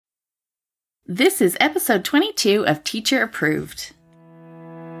This is episode 22 of Teacher Approved.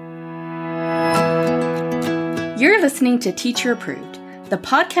 You're listening to Teacher Approved, the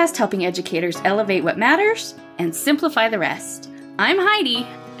podcast helping educators elevate what matters and simplify the rest. I'm Heidi.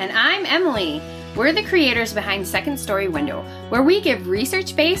 And I'm Emily. We're the creators behind Second Story Window, where we give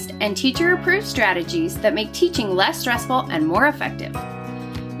research-based and teacher-approved strategies that make teaching less stressful and more effective.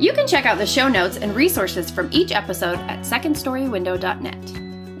 You can check out the show notes and resources from each episode at secondstorywindow.net.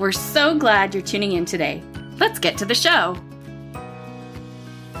 We're so glad you're tuning in today. Let's get to the show.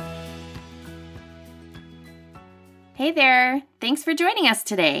 Hey there! Thanks for joining us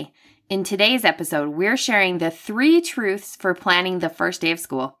today. In today's episode, we're sharing the 3 truths for planning the first day of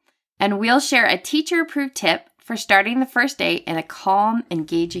school. And we'll share a teacher-approved tip for starting the first day in a calm,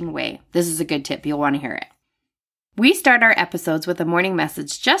 engaging way. This is a good tip. You'll want to hear it. We start our episodes with a morning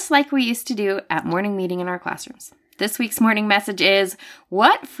message just like we used to do at morning meeting in our classrooms. This week's morning message is,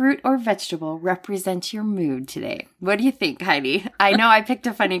 what fruit or vegetable represents your mood today? What do you think, Heidi? I know I picked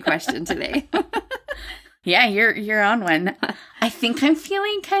a funny question today. Yeah, you're on one. I think I'm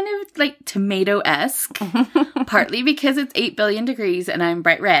feeling kind of like tomato-esque, partly because it's 8 billion degrees and I'm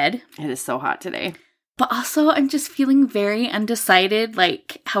bright red. It is so hot today. But also I'm just feeling very undecided,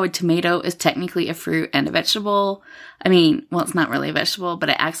 like how a tomato is technically a fruit and a vegetable. I mean, well, it's not really a vegetable, but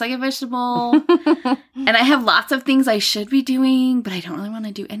it acts like a vegetable. And I have lots of things I should be doing, but I don't really want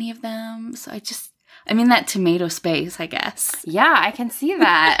to do any of them. So I'm in that tomato space, I guess. Yeah, I can see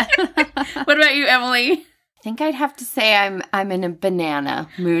that. What about you, Emily? I think I'd have to say I'm in a banana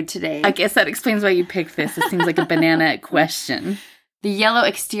mood today. I guess that explains why you picked this. It seems like a banana question. The yellow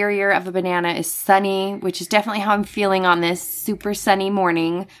exterior of a banana is sunny, which is definitely how I'm feeling on this super sunny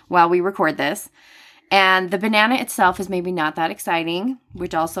morning while we record this. And the banana itself is maybe not that exciting,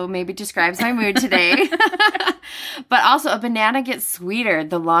 which also maybe describes my mood today. But also a banana gets sweeter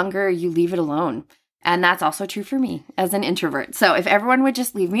the longer you leave it alone. And that's also true for me as an introvert. So if everyone would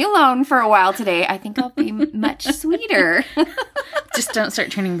just leave me alone for a while today, I think I'll be much sweeter. Just don't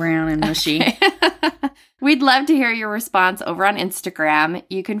start turning brown and mushy. Okay. We'd love to hear your response over on Instagram.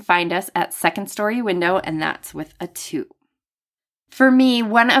 You can find us at Second Story Window, and that's with a 2. For me,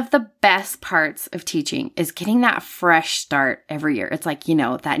 one of the best parts of teaching is getting that fresh start every year. It's like,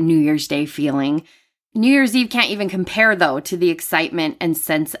 that New Year's Day feeling. New Year's Eve can't even compare, though, to the excitement and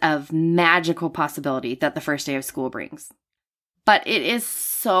sense of magical possibility that the first day of school brings. But it is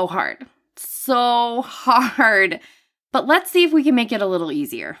so hard. So hard. But let's see if we can make it a little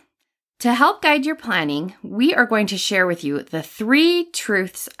easier. To help guide your planning, we are going to share with you the 3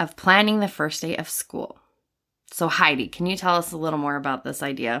 truths of planning the first day of school. So Heidi, can you tell us a little more about this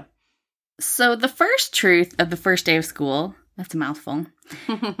idea? So the first truth of the first day of school, that's a mouthful,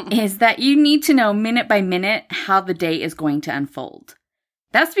 is that you need to know minute by minute how the day is going to unfold.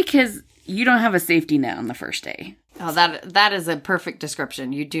 That's because you don't have a safety net on the first day. Oh, that is a perfect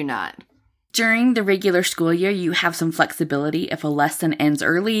description. You do not. During the regular school year, you have some flexibility if a lesson ends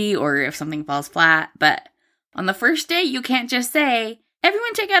early or if something falls flat. But on the first day, you can't just say,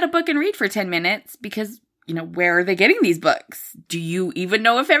 everyone take out a book and read for 10 minutes because, where are they getting these books? Do you even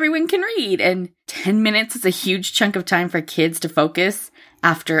know if everyone can read? And 10 minutes is a huge chunk of time for kids to focus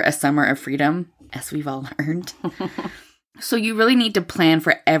after a summer of freedom, as we've all learned. So you really need to plan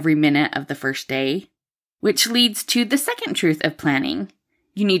for every minute of the first day, which leads to the second truth of planning.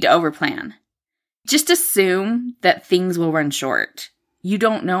 You need to overplan. Just assume that things will run short. You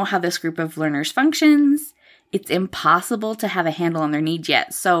don't know how this group of learners functions. It's impossible to have a handle on their needs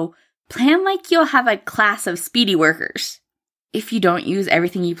yet. So plan like you'll have a class of speedy workers. If you don't use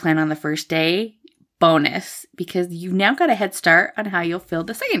everything you plan on the first day, bonus, because you've now got a head start on how you'll fill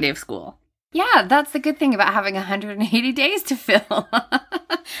the second day of school. Yeah, that's the good thing about having 180 days to fill.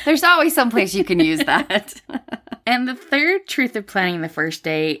 There's always some place you can use that. And the third truth of planning the first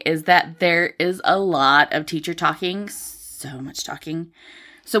day is that there is a lot of teacher talking, so much talking.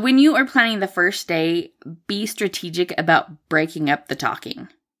 So when you are planning the first day, be strategic about breaking up the talking.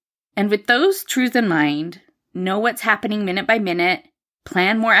 And with those truths in mind, know what's happening minute by minute,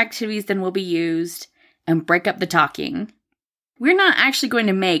 plan more activities than will be used, and break up the talking. We're not actually going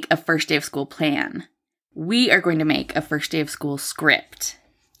to make a first day of school plan. We are going to make a first day of school script.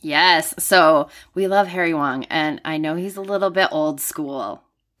 Yes, so we love Harry Wong, and I know he's a little bit old school,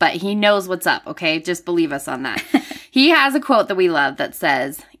 but he knows what's up, okay? Just believe us on that. He has a quote that we love that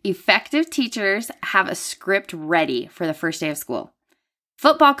says, effective teachers have a script ready for the first day of school.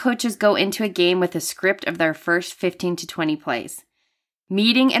 Football coaches go into a game with a script of their first 15 to 20 plays.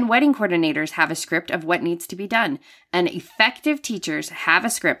 Meeting and wedding coordinators have a script of what needs to be done, and effective teachers have a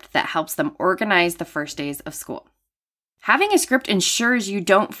script that helps them organize the first days of school. Having a script ensures you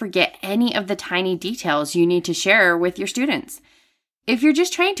don't forget any of the tiny details you need to share with your students. If you're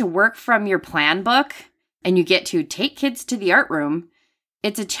just trying to work from your plan book and you get to take kids to the art room,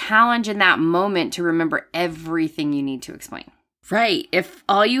 it's a challenge in that moment to remember everything you need to explain. Right. If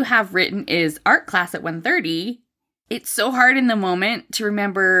all you have written is art class at 1:30, it's so hard in the moment to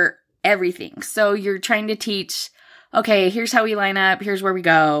remember everything. So you're trying to teach, okay, here's how we line up, here's where we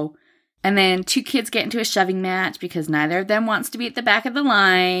go. And then 2 kids get into a shoving match because neither of them wants to be at the back of the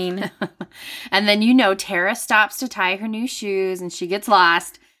line. And then Tara stops to tie her new shoes and she gets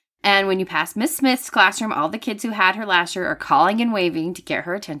lost. And when you pass Miss Smith's classroom, all the kids who had her last year are calling and waving to get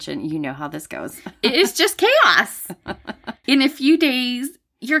her attention. You know how this goes. It is just chaos. In a few days,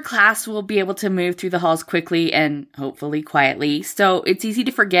 your class will be able to move through the halls quickly and hopefully quietly. So it's easy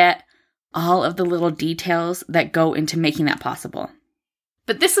to forget all of the little details that go into making that possible.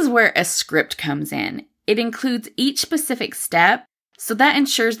 But this is where a script comes in. It includes each specific step, so that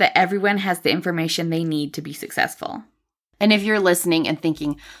ensures that everyone has the information they need to be successful. And if you're listening and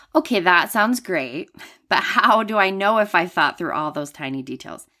thinking, okay, that sounds great, but how do I know if I thought through all those tiny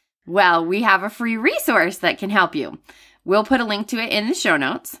details? Well, we have a free resource that can help you. We'll put a link to it in the show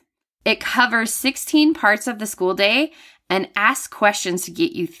notes. It covers 16 parts of the school day and asks questions to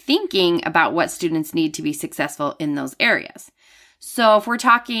get you thinking about what students need to be successful in those areas. So if we're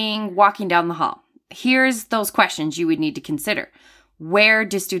talking walking down the hall, here's those questions you would need to consider. Where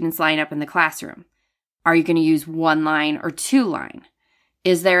do students line up in the classroom? Are you going to use 1 line or 2 line?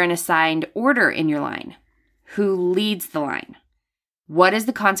 Is there an assigned order in your line? Who leads the line? What is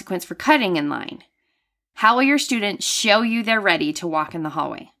the consequence for cutting in line? How will your students show you they're ready to walk in the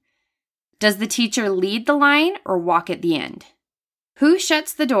hallway? Does the teacher lead the line or walk at the end? Who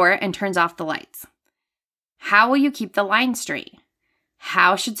shuts the door and turns off the lights? How will you keep the line straight?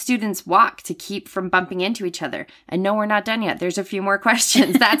 How should students walk to keep from bumping into each other? And no, we're not done yet. There's a few more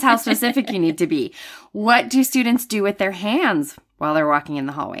questions. That's how specific you need to be. What do students do with their hands while they're walking in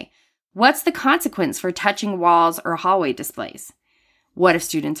the hallway? What's the consequence for touching walls or hallway displays? What if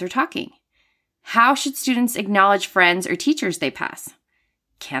students are talking? How should students acknowledge friends or teachers they pass?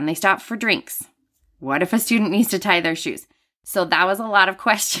 Can they stop for drinks? What if a student needs to tie their shoes? So that was a lot of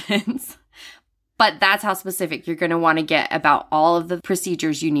questions. But that's how specific you're going to want to get about all of the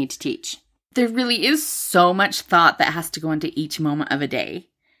procedures you need to teach. There really is so much thought that has to go into each moment of a day.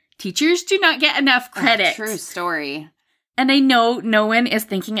 Teachers do not get enough credit. True story. And I know no one is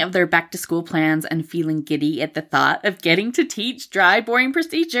thinking of their back-to-school plans and feeling giddy at the thought of getting to teach dry, boring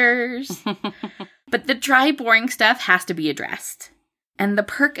procedures. But the dry, boring stuff has to be addressed. And the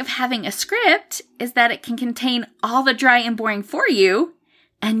perk of having a script is that it can contain all the dry and boring for you,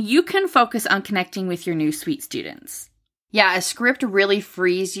 and you can focus on connecting with your new sweet students. Yeah, a script really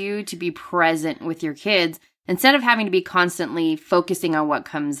frees you to be present with your kids instead of having to be constantly focusing on what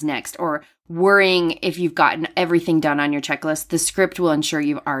comes next or worrying if you've gotten everything done on your checklist. The script will ensure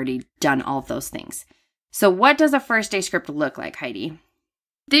you've already done all of those things. So what does a first day script look like, Heidi?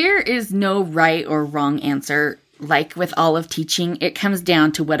 There is no right or wrong answer. Like with all of teaching, it comes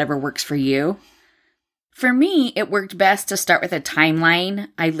down to whatever works for you. For me, it worked best to start with a timeline.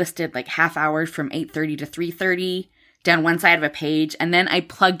 I listed like half hours from 8:30 to 3:30 down one side of a page, and then I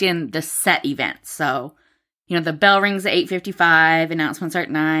plugged in the set events. So, the bell rings at 8:55, announcements are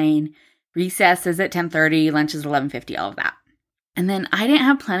at 9, recess is at 10:30, lunch is at 11:50, all of that. And then I didn't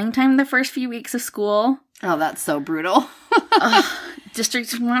have planning time the first few weeks of school. Oh, that's so brutal.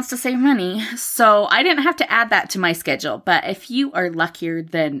 District wants to save money, so I didn't have to add that to my schedule. But if you are luckier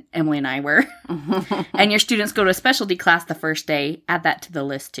than Emily and I were, and your students go to a specialty class the first day, add that to the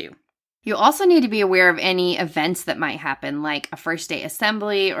list too. You also need to be aware of any events that might happen, like a first day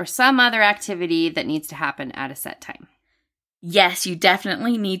assembly or some other activity that needs to happen at a set time. Yes, you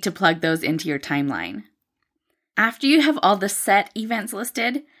definitely need to plug those into your timeline. After you have all the set events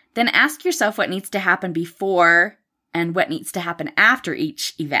listed, then ask yourself what needs to happen before and what needs to happen after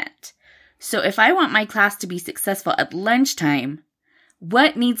each event. So if I want my class to be successful at lunchtime,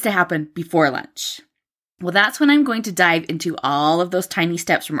 what needs to happen before lunch? Well, that's when I'm going to dive into all of those tiny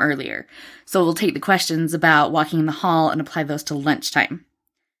steps from earlier. So we'll take the questions about walking in the hall and apply those to lunchtime.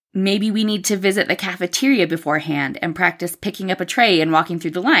 Maybe we need to visit the cafeteria beforehand and practice picking up a tray and walking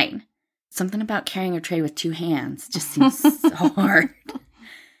through the line. Something about carrying a tray with 2 hands just seems so hard.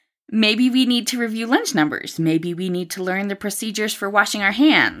 Maybe we need to review lunch numbers. Maybe we need to learn the procedures for washing our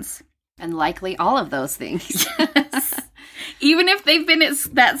hands. And likely all of those things. Yes. Even if they've been at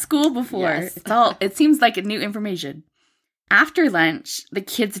that school before. Yes. It seems like new information. After lunch, the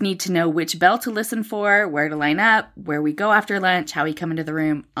kids need to know which bell to listen for, where to line up, where we go after lunch, how we come into the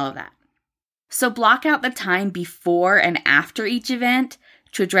room, all of that. So block out the time before and after each event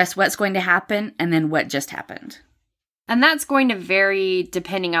to address what's going to happen and then what just happened. And that's going to vary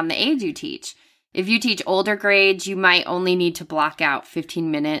depending on the age you teach. If you teach older grades, you might only need to block out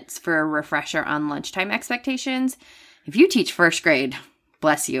 15 minutes for a refresher on lunchtime expectations. If you teach first grade,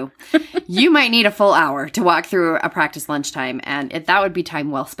 bless you, you might need a full hour to walk through a practice lunchtime, and that would be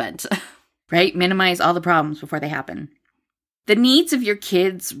time well spent. Right? Minimize all the problems before they happen. The needs of your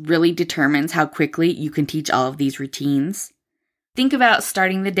kids really determines how quickly you can teach all of these routines. Think about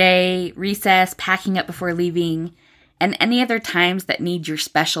starting the day, recess, packing up before leaving, and any other times that need your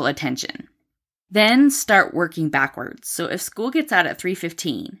special attention. Then start working backwards. So if school gets out at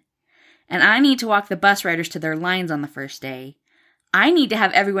 3:15, and I need to walk the bus riders to their lines on the first day, I need to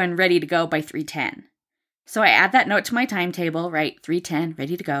have everyone ready to go by 3:10. So I add that note to my timetable, right? 3:10,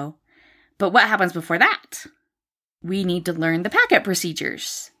 ready to go. But what happens before that? We need to learn the packet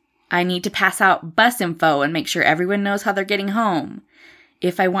procedures. I need to pass out bus info and make sure everyone knows how they're getting home.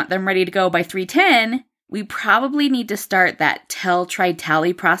 If I want them ready to go by 3:10, we probably need to start that tell, try,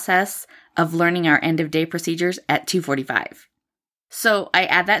 tally process of learning our end of day procedures at 2:45. So I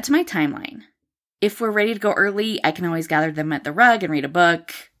add that to my timeline. If we're ready to go early, I can always gather them at the rug and read a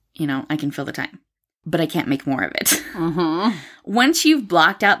book. I can fill the time. But I can't make more of it. Mm-hmm. Once you've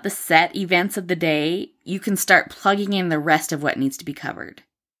blocked out the set events of the day, you can start plugging in the rest of what needs to be covered.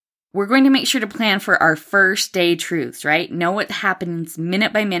 We're going to make sure to plan for our first day truths, right? Know what happens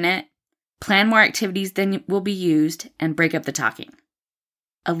minute by minute, plan more activities than will be used, and break up the talking.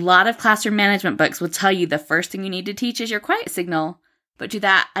 A lot of classroom management books will tell you the first thing you need to teach is your quiet signal. But to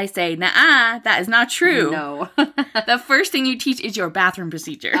that, I say, nah, that is not true. No. The first thing you teach is your bathroom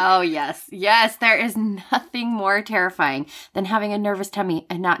procedure. Oh, yes. Yes, there is nothing more terrifying than having a nervous tummy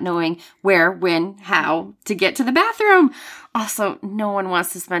and not knowing where, when, how to get to the bathroom. Also, no one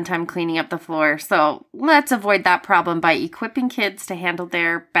wants to spend time cleaning up the floor, so let's avoid that problem by equipping kids to handle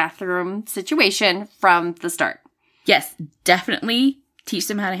their bathroom situation from the start. Yes, definitely teach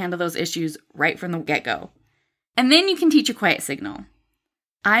them how to handle those issues right from the get-go. And then you can teach a quiet signal.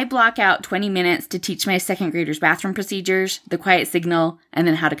 I block out 20 minutes to teach my second graders bathroom procedures, the quiet signal, and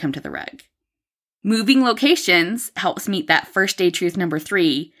then how to come to the rug. Moving locations helps meet that first day truth number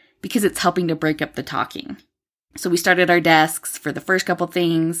 3 because it's helping to break up the talking. So we start at our desks for the first couple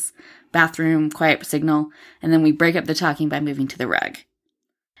things, bathroom, quiet signal, and then we break up the talking by moving to the rug.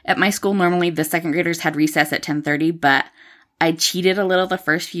 At my school, normally the second graders had recess at 10:30, but I cheated a little the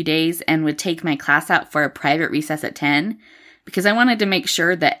first few days and would take my class out for a private recess at 10 because I wanted to make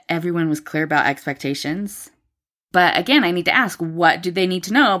sure that everyone was clear about expectations. But again, I need to ask, what do they need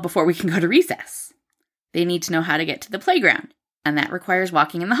to know before we can go to recess? They need to know how to get to the playground, and that requires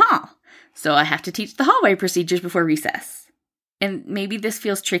walking in the hall. So I have to teach the hallway procedures before recess. And maybe this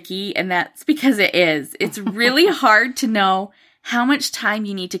feels tricky, and that's because it is. It's really hard to know how much time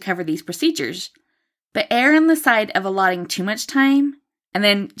you need to cover these procedures. But err on the side of allotting too much time, and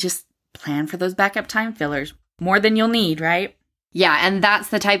then just plan for those backup time fillers. More than you'll need, right? Yeah, and that's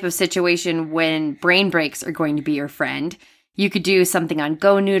the type of situation when brain breaks are going to be your friend. You could do something on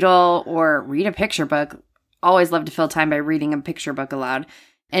GoNoodle or read a picture book. Always love to fill time by reading a picture book aloud.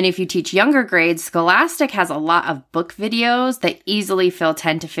 And if you teach younger grades, Scholastic has a lot of book videos that easily fill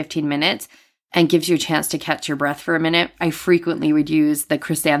 10 to 15 minutes and gives you a chance to catch your breath for a minute. I frequently would use the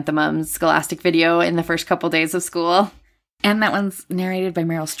Chrysanthemums Scholastic video in the first couple days of school. And that one's narrated by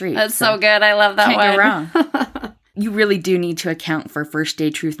Meryl Streep. That's so good. I love that one. Can't go wrong. You really do need to account for first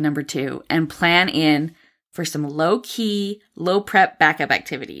day truth number 2 and plan in for some low-key, low-prep backup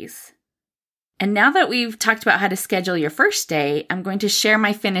activities. And now that we've talked about how to schedule your first day, I'm going to share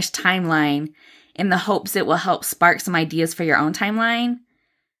my finished timeline in the hopes it will help spark some ideas for your own timeline.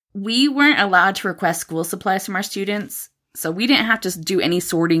 We weren't allowed to request school supplies from our students, so we didn't have to do any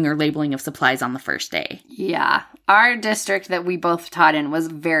sorting or labeling of supplies on the first day. Yeah. Our district that we both taught in was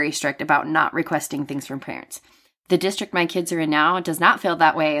very strict about not requesting things from parents. The district my kids are in now does not feel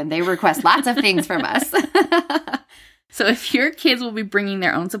that way, and they request lots of things from us. So if your kids will be bringing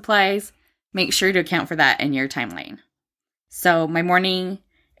their own supplies, make sure to account for that in your timeline. So my morning,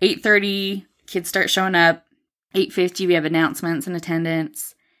 8:30, kids start showing up. 8:50, we have announcements and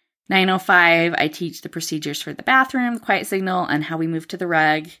attendance. 9:05, I teach the procedures for the bathroom, the quiet signal, and how we move to the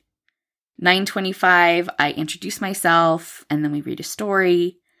rug. 9:25, I introduce myself, and then we read a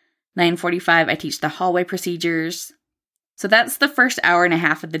story. 9:45, I teach the hallway procedures. So that's the first hour and a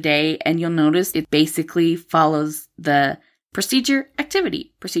half of the day, and you'll notice it basically follows the procedure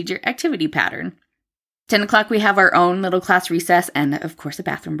activity pattern. 10 o'clock, we have our own little class recess and, of course, a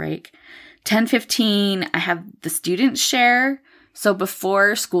bathroom break. 10:15, I have the students share So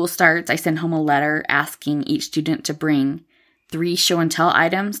before school starts, I send home a letter asking each student to bring 3 show and tell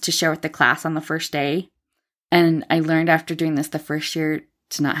items to share with the class on the first day. And I learned after doing this the first year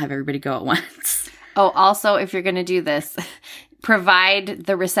to not have everybody go at once. Oh, also, if you're going to do this, provide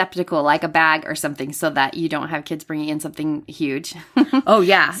the receptacle like a bag or something so that you don't have kids bringing in something huge. Oh,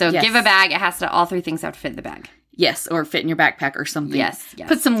 yeah. So yes. Give a bag. It has to, all 3 things have to fit in the bag. Yes, or fit in your backpack or something. Yes.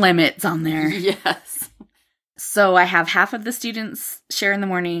 Put some limits on there. Yes. So I have half of the students share in the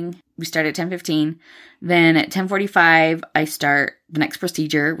morning. We start at 10:15. Then at 10:45, I start the next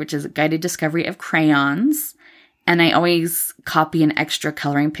procedure, which is a guided discovery of crayons. And I always copy an extra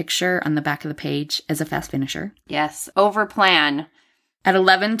coloring picture on the back of the page as a fast finisher. Yes. Over plan. At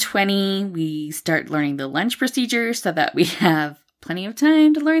 11:20, we start learning the lunch procedures so that we have plenty of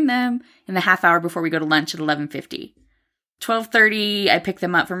time to learn them in the half hour before we go to lunch at 11:50. 12:30, I pick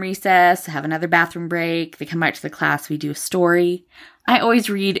them up from recess, have another bathroom break. They come back to the class. We do a story. I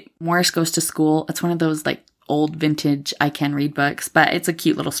always read Morris Goes to School. It's one of those like old vintage I Can Read books, but it's a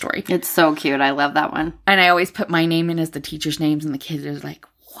cute little story. It's so cute. I love that one. And I always put my name in as the teacher's names, and the kids are like,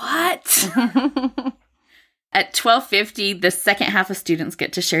 what? At 12:50, the second half of students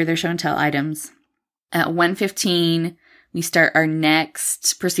get to share their show and tell items. At 1:15, we start our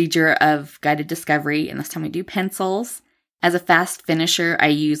next procedure of guided discovery, and this time we do pencils. As a fast finisher, I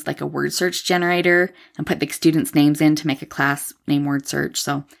use like a word search generator and put the students' names in to make a class name word search,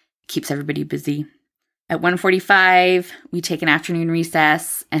 so it keeps everybody busy. At 1:45, we take an afternoon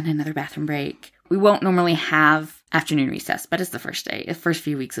recess and another bathroom break. We won't normally have afternoon recess, but it's the first day, the first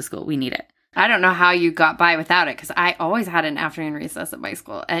few weeks of school. We need it. I don't know how you got by without it, because I always had an afternoon recess at my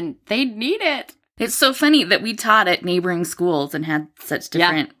school, and they need it. It's so funny that we taught at neighboring schools and had such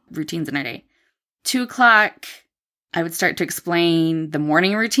different routines in our day. 2 o'clock, I would start to explain the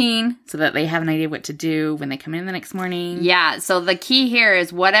morning routine so that they have an idea what to do when they come in the next morning. Yeah, so the key here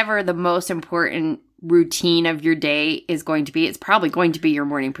is whatever the most important routine of your day is going to be, it's probably going to be your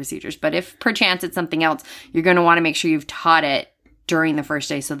morning procedures. But if perchance it's something else, you're going to want to make sure you've taught it during the first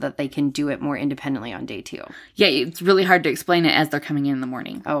day so that they can do it more independently on day 2. Yeah, it's really hard to explain it as they're coming in the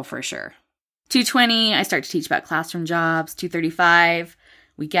morning. Oh, for sure. 2:20, I start to teach about classroom jobs. 2:35,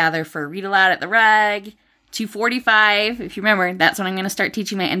 we gather for a read aloud at the reg. 2:45, if you remember, that's when I'm going to start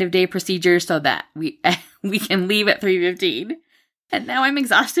teaching my end of day procedures so that we can leave at 3:15. And now I'm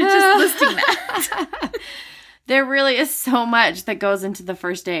exhausted just listing that. There really is so much that goes into the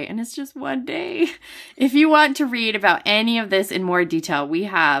first day, and it's just one day. If you want to read about any of this in more detail, we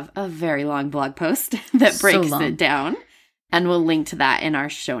have a very long blog post that breaks it down, and we'll link to that in our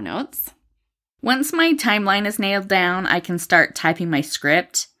show notes. Once my timeline is nailed down, I can start typing my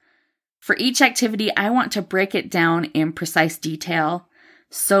script. For each activity, I want to break it down in precise detail.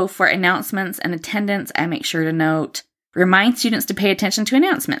 So for announcements and attendance, I make sure to note, remind students to pay attention to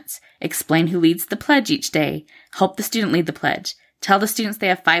announcements, explain who leads the pledge each day, help the student lead the pledge, tell the students they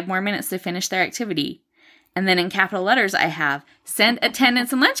have 5 more minutes to finish their activity. And then in capital letters, I have, send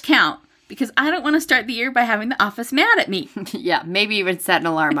attendance and lunch count, because I don't want to start the year by having the office mad at me. Yeah, maybe even set an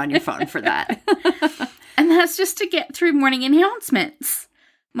alarm on your phone for that. And that's just to get through morning announcements.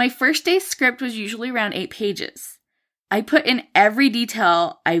 My first day's script was usually around 8 pages. I put in every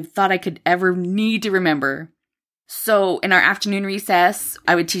detail I thought I could ever need to remember. So in our afternoon recess,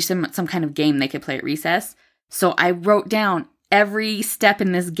 I would teach them some kind of game they could play at recess. So I wrote down every step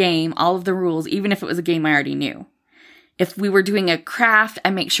in this game, all of the rules, even if it was a game I already knew. If we were doing a craft,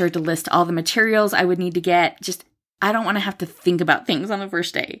 I make sure to list all the materials I would need to get. I don't want to have to think about things on the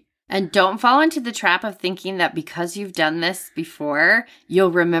first day. And don't fall into the trap of thinking that because you've done this before,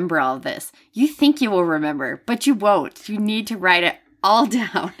 you'll remember all of this. You think you will remember, but you won't. You need to write it all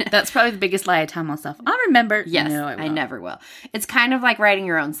down. That's probably the biggest lie I tell myself. I'll remember. Yes, no, I never will. It's kind of like writing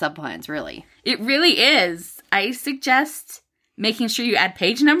your own subplans, really. It really is. I suggest making sure you add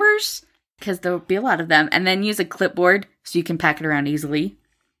page numbers, because there will be a lot of them, and then use a clipboard so you can pack it around easily.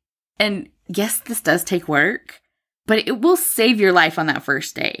 And yes, this does take work, but it will save your life on that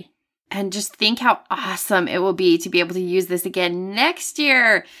first day. And just think how awesome it will be to be able to use this again next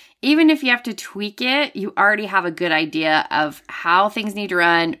year. Even if you have to tweak it, you already have a good idea of how things need to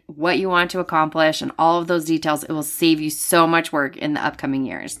run, what you want to accomplish, and all of those details. It will save you so much work in the upcoming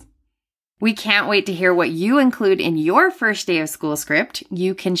years. We can't wait to hear what you include in your first day of school script.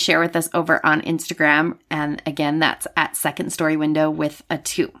 You can share with us over on Instagram. And again, that's at Second Story Window with a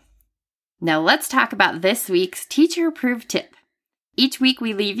 2. Now let's talk about this week's teacher approved tip. Each week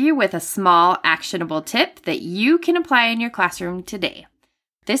we leave you with a small actionable tip that you can apply in your classroom today.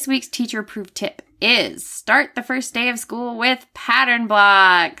 This week's teacher approved tip is start the first day of school with pattern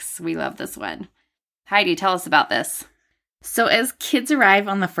blocks. We love this one. Heidi, tell us about this. So as kids arrive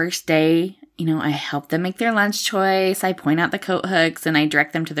on the first day, I help them make their lunch choice, I point out the coat hooks, and I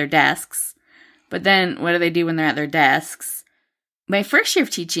direct them to their desks. But then what do they do when they're at their desks? My first year of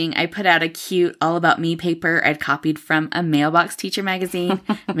teaching, I put out a cute All About Me paper I'd copied from a Mailbox Teacher magazine.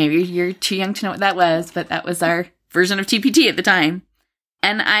 Maybe you're too young to know what that was, but that was our version of TPT at the time.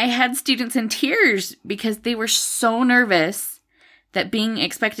 And I had students in tears because they were so nervous that being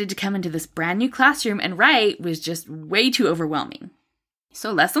expected to come into this brand new classroom and write was just way too overwhelming.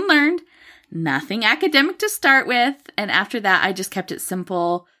 So lesson learned, nothing academic to start with, and after that I just kept it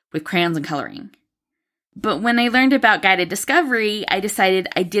simple with crayons and coloring. But when I learned about guided discovery, I decided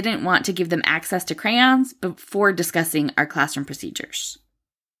I didn't want to give them access to crayons before discussing our classroom procedures.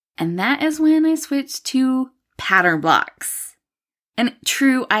 And that is when I switched to pattern blocks. And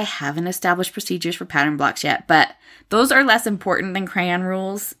true, I haven't established procedures for pattern blocks yet, but those are less important than crayon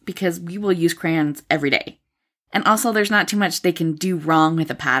rules because we will use crayons every day. And also, there's not too much they can do wrong with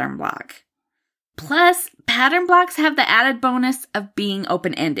a pattern block. Plus, pattern blocks have the added bonus of being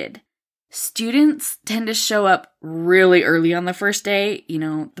open-ended. Students tend to show up really early on the first day.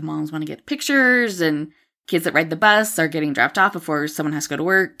 The moms want to get pictures, and kids that ride the bus are getting dropped off before someone has to go to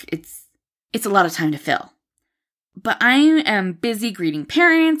work. It's a lot of time to fill. But I am busy greeting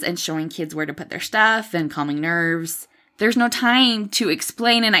parents and showing kids where to put their stuff and calming nerves. There's no time to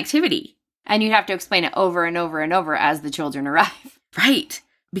explain an activity. And you have to explain it over and over and over as the children arrive. Right,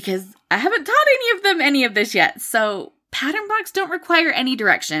 because I haven't taught any of them any of this yet. So pattern blocks don't require any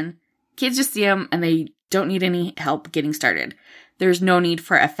direction. Kids just see them and they don't need any help getting started. There's no need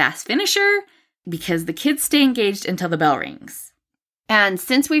for a fast finisher because the kids stay engaged until the bell rings. And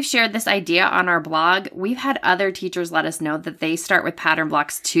since we've shared this idea on our blog, we've had other teachers let us know that they start with pattern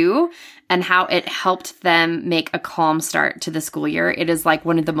blocks too, and how it helped them make a calm start to the school year. It is like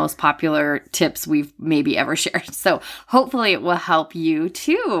one of the most popular tips we've maybe ever shared. So hopefully it will help you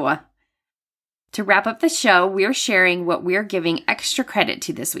too. To wrap up the show, we're sharing what we're giving extra credit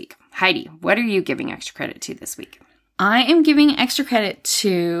to this week. Heidi, what are you giving extra credit to this week? I am giving extra credit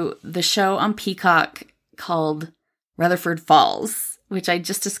to the show on Peacock called Rutherford Falls, which I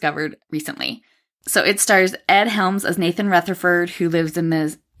just discovered recently. So it stars Ed Helms as Nathan Rutherford, who lives in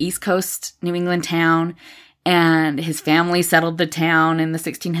the East Coast New England town, and his family settled the town in the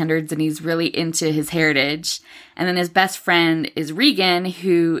 1600s, and he's really into his heritage. And then his best friend is Regan,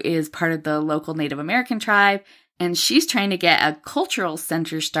 who is part of the local Native American tribe, and she's trying to get a cultural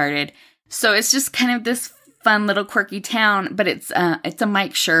center started. So it's just kind of this fun little quirky town, but it's a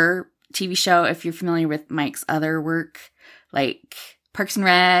Mike Schur TV show, if you're familiar with Mike's other work, like Parks and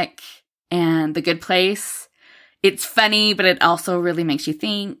Rec and The Good Place. It's funny, but it also really makes you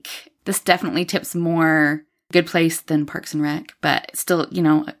think. This definitely tips more Good Place than Parks and Rec, but still,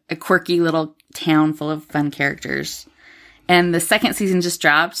 a quirky little town full of fun characters. And the second season just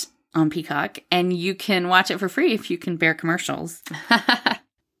dropped on Peacock, and you can watch it for free if you can bear commercials.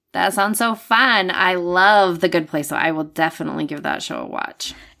 That sounds so fun. I love The Good Place, so I will definitely give that show a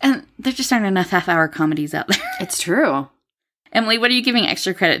watch. And there just aren't enough half-hour comedies out there. It's true. Emily, what are you giving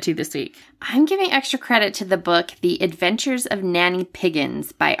extra credit to this week? I'm giving extra credit to the book The Adventures of Nanny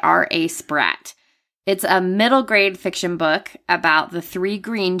Piggins by R.A. Spratt. It's a middle grade fiction book about the three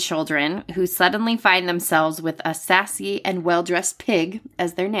Green children who suddenly find themselves with a sassy and well-dressed pig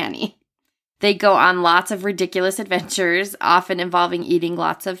as their nanny. They go on lots of ridiculous adventures, often involving eating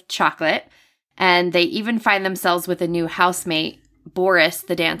lots of chocolate, and they even find themselves with a new housemate, Boris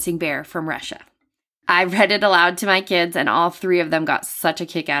the dancing bear from Russia. I read it aloud to my kids, and all three of them got such a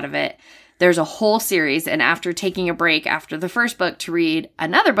kick out of it. There's a whole series, and after taking a break after the first book to read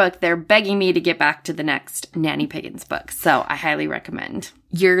another book, they're begging me to get back to the next Nanny Piggins book, so I highly recommend.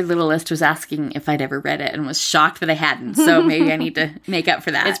 Your little list was asking if I'd ever read it and was shocked that I hadn't, so maybe I need to make up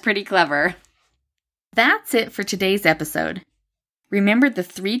for that. It's pretty clever. That's it for today's episode. Remember the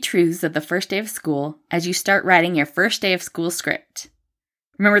 3 truths of the first day of school as you start writing your first day of school script.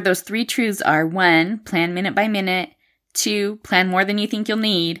 Remember those 3 truths are 1, plan minute by minute, 2, plan more than you think you'll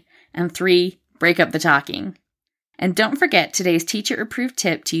need, and 3, break up the talking. And don't forget today's teacher-approved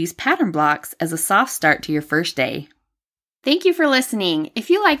tip to use pattern blocks as a soft start to your first day. Thank you for listening. If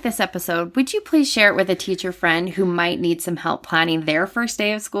you like this episode, would you please share it with a teacher friend who might need some help planning their first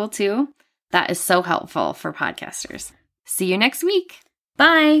day of school too? That is so helpful for podcasters. See you next week.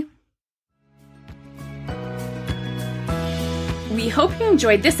 Bye. We hope you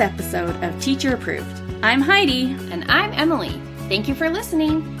enjoyed this episode of Teacher Approved. I'm Heidi. And I'm Emily. Thank you for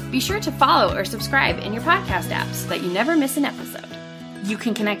listening. Be sure to follow or subscribe in your podcast app so that you never miss an episode. You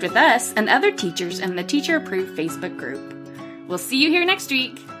can connect with us and other teachers in the Teacher Approved Facebook group. We'll see you here next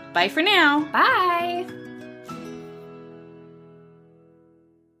week. Bye for now. Bye.